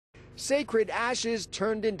Sacred ashes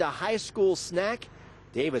turned into high school snack?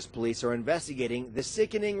 Davis police are investigating the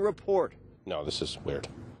sickening report. No, this is weird.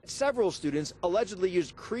 Several students allegedly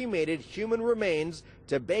used cremated human remains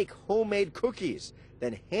to bake homemade cookies,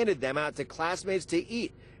 then handed them out to classmates to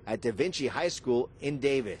eat at Da Vinci High School in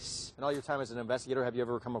Davis. In all your time as an investigator, have you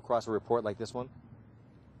ever come across a report like this one?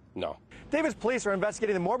 No. Davis police are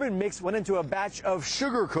investigating the morbid mix went into a batch of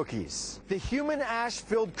sugar cookies. The human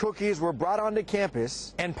ash-filled cookies were brought onto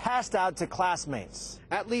campus and passed out to classmates.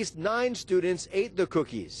 At least 9 students ate the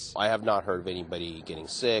cookies. I have not heard of anybody getting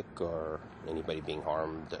sick or anybody being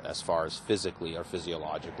harmed as far as physically or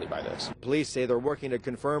physiologically by this. Police say they're working to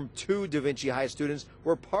confirm 2 Da Vinci High students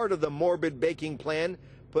were part of the morbid baking plan,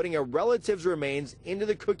 putting a relative's remains into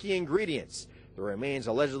the cookie ingredients. The remains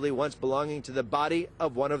allegedly once belonging to the body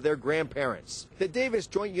of one of their grandparents. The Davis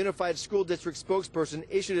Joint Unified School District spokesperson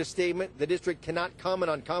issued a statement. The district cannot comment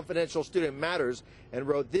on confidential student matters and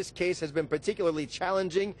wrote, "This case has been particularly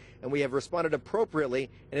challenging and we have responded appropriately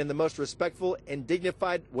and in the most respectful and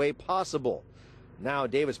dignified way possible." Now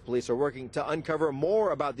Davis police are working to uncover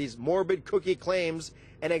more about these morbid cookie claims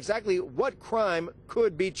and exactly what crime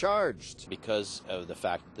could be charged. Because of the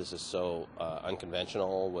fact that this is so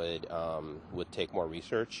unconventional, would take more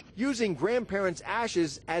research. Using grandparents'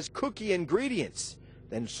 ashes as cookie ingredients,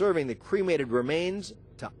 then serving the cremated remains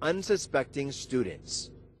to unsuspecting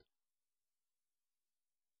students.